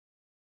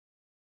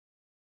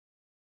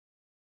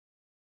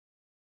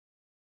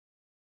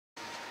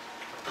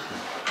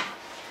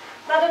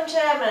Madam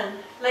Chairman,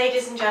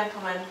 ladies and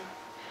gentlemen,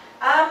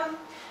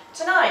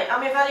 tonight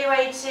I'm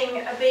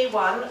evaluating a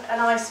B1, an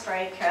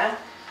icebreaker,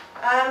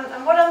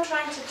 and what I'm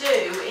trying to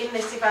do in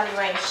this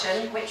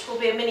evaluation, which will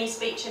be a mini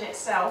speech in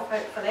itself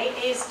hopefully,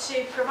 is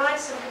to provide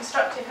some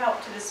constructive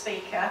help to the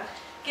speaker,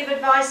 give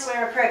advice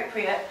where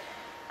appropriate,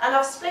 and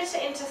I've split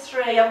it into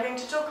three. I'm going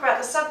to talk about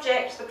the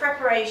subject, the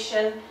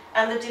preparation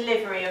and the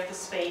delivery of the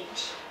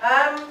speech.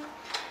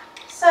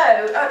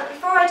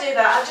 Before I do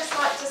that, I'd just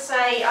like to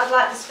say I'd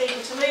like the speaker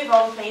to move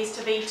on please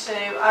to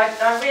B2.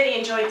 I really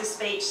enjoyed the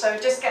speech, so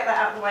just get that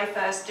out of the way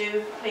first.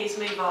 Do please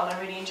move on, I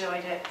really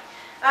enjoyed it.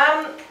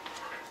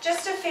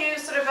 Just a few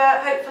sort of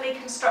hopefully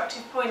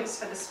constructive points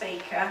for the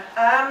speaker.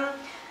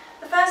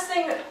 The first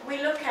thing that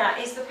we look at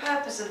is the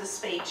purpose of the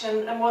speech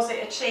and was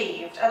it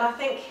achieved. And I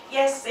think,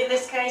 yes, in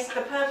this case,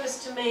 the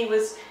purpose to me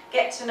was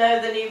get to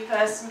know the new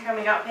person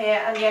coming up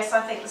here, and yes,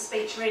 I think the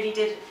speech really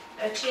did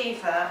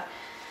achieve that.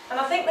 And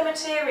I think the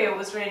material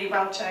was really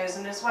well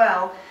chosen as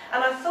well.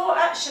 And I thought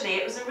actually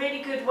it was a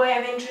really good way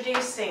of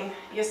introducing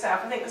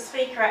yourself. I think the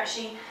speaker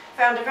actually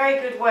found a very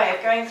good way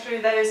of going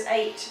through those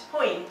 8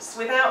 points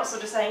without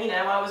sort of saying, you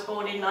know, I was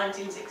born in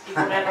 1960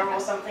 whatever or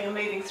something and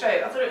moving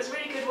through. I thought it was a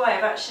really good way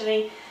of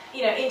actually,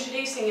 you know,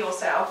 introducing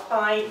yourself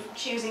by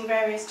choosing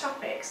various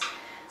topics.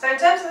 So in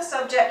terms of the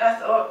subject, I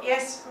thought,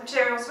 yes,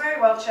 material was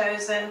very well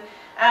chosen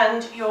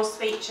and your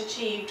speech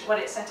achieved what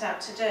it set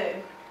out to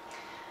do.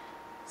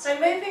 So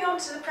moving on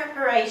to the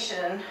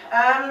preparation,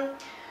 I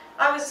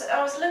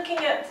was looking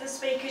at the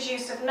speaker's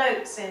use of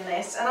notes in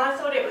this, and I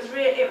thought it was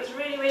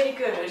really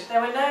good.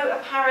 There were no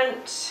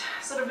apparent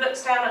sort of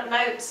looks down at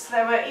notes.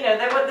 There were, you know,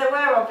 there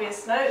were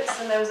obvious notes,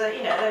 and there was a,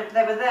 you know,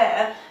 they were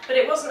there, but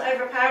it wasn't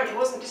over apparent. It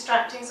wasn't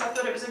distracting. So I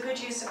thought it was a good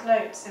use of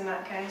notes in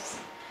that case.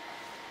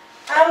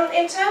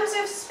 In terms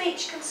of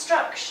speech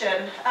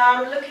construction,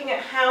 looking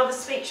at how the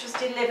speech was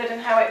delivered and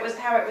how it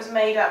was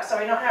made up.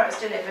 Sorry, not how it was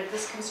delivered.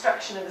 This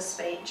construction of the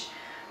speech.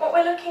 What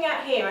we're looking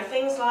at here are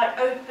things like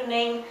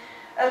opening,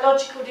 a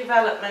logical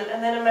development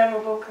and then a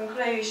memorable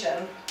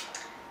conclusion.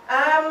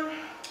 I've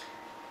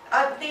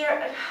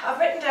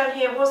written down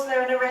here, was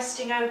there an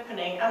arresting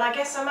opening? And I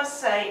guess I must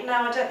say, no,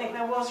 I don't think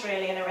there was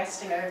really an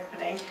arresting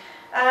opening.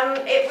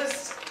 It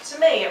was, to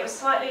me, it was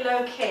slightly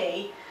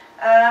low-key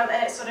and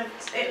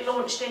it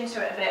launched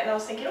into it a bit, and I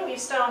was thinking, oh, you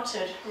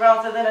started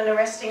rather than an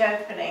arresting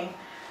opening.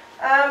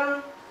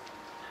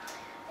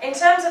 In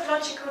terms of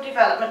logical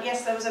development,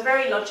 yes, there was a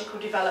very logical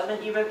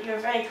development. You were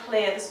very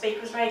clear, the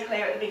speaker was very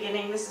clear at the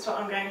beginning, this is what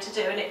I'm going to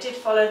do, and it did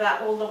follow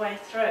that all the way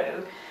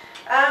through.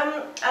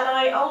 And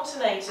I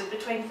alternated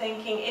between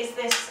thinking, is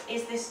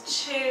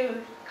this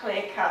too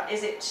clear-cut?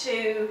 Is it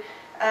too,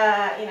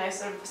 you know,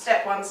 sort of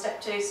step 1, step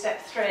 2,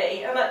 step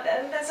 3?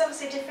 And there's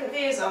obviously different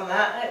views on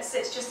that, and it's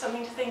just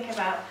something to think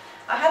about.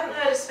 I hadn't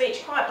heard a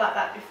speech quite like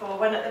that before,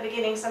 when at the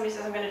beginning somebody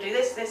says, I'm going to do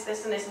this, this,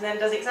 this and this, and then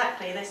does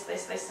exactly this,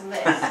 this, this and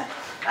this.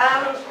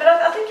 But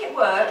I think it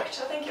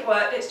worked. I think it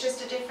worked. It's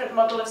just a different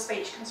model of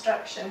speech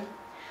construction.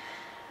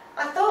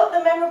 I thought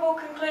the memorable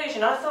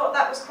conclusion, I thought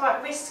that was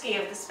quite risky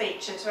of the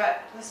speaker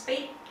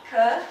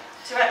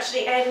to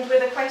actually end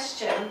with a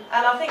question.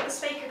 And I think the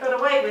speaker got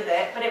away with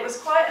it, but it was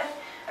quite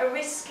a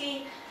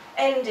risky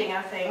ending,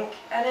 I think.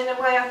 And in a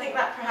way, I think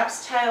that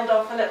perhaps tailed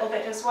off a little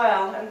bit as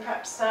well, and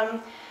perhaps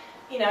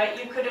you know,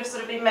 you could have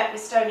sort of been met with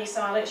stony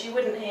silence. You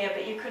wouldn't hear,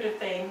 but you could have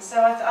been.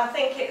 So I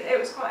think it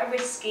was quite a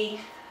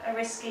risky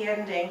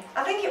ending.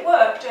 I think it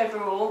worked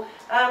overall,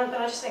 but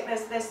I just think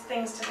there's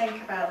things to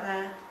think about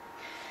there.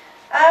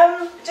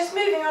 Just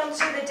moving on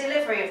to the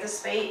delivery of the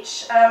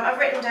speech, I've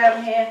written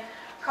down here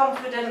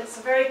confidence,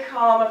 a very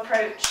calm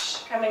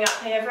approach coming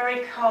up here,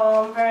 very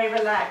calm, very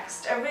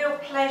relaxed, a real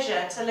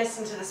pleasure to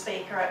listen to the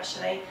speaker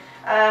actually.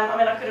 I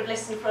mean, I could have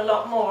listened for a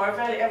lot more,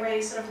 a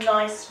really sort of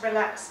nice,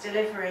 relaxed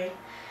delivery.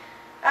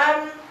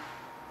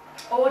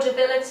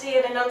 Audibility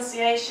and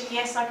enunciation,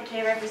 yes, I could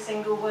hear every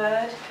single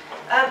word.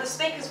 The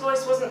speaker's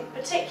voice wasn't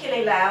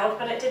particularly loud,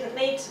 but it didn't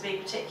need to be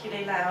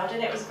particularly loud,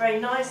 and it was a very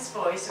nice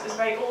voice. It was a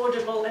very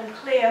audible and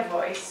clear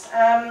voice.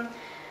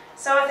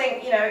 So I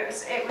think, you know,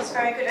 it was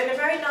very good, and a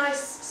very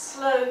nice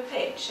slow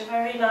pitch, a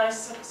very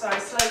nice, slow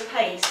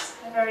pace,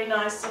 a very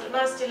nice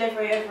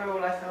delivery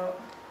overall, I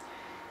thought.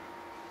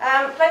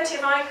 Plenty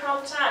of eye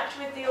contact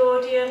with the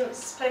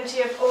audience,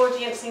 plenty of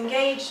audience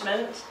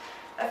engagement.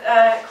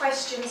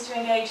 Questions to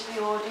engage the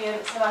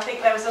audience, and I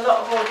think there was a lot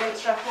of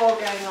audience rapport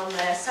going on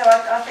there, so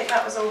I think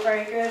that was all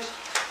very good.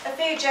 A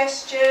few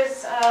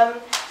gestures,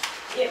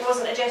 it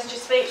wasn't a gesture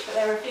speech, but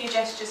there were a few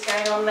gestures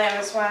going on there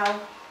as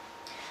well.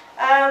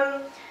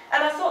 And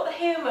I thought the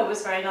humour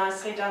was very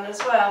nicely done as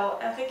well.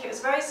 I think it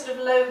was very sort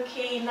of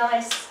low-key,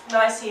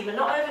 nice humour,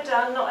 not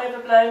overdone, not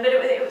overblown, but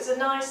it was a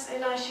nice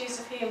use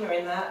of humour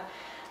in that.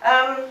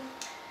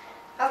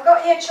 I've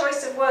got here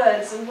choice of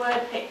words and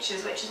word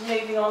pictures, which is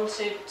moving on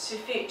to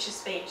future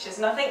speeches,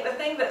 and I think the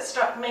thing that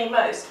struck me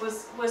most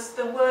was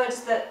the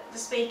words that the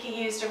speaker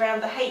used around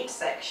the hate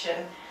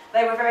section.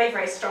 They were very,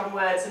 very strong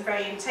words and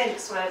very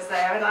intense words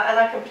there, and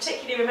I can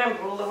particularly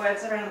remember all the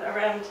words around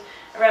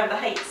the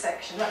hate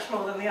section, much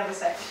more than the other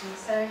sections.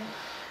 So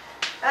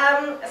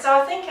So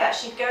I think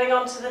actually going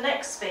on to the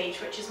next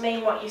speech, which is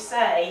mean what you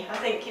say, I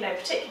think, you know,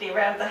 particularly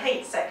around the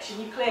hate section,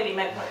 you clearly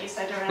meant what you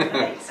said around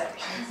the hate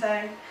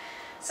section.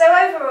 So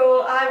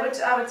overall, I would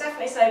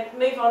definitely say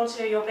move on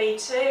to your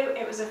B2.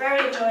 It was a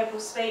very enjoyable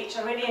speech.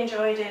 I really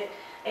enjoyed it.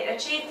 It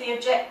achieved the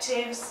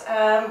objectives,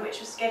 which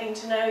was getting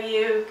to know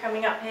you,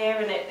 coming up here,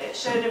 and it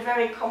showed a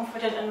very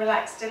confident and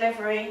relaxed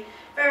delivery.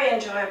 Very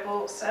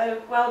enjoyable.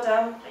 So well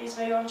done. Please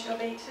move on to your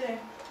B2.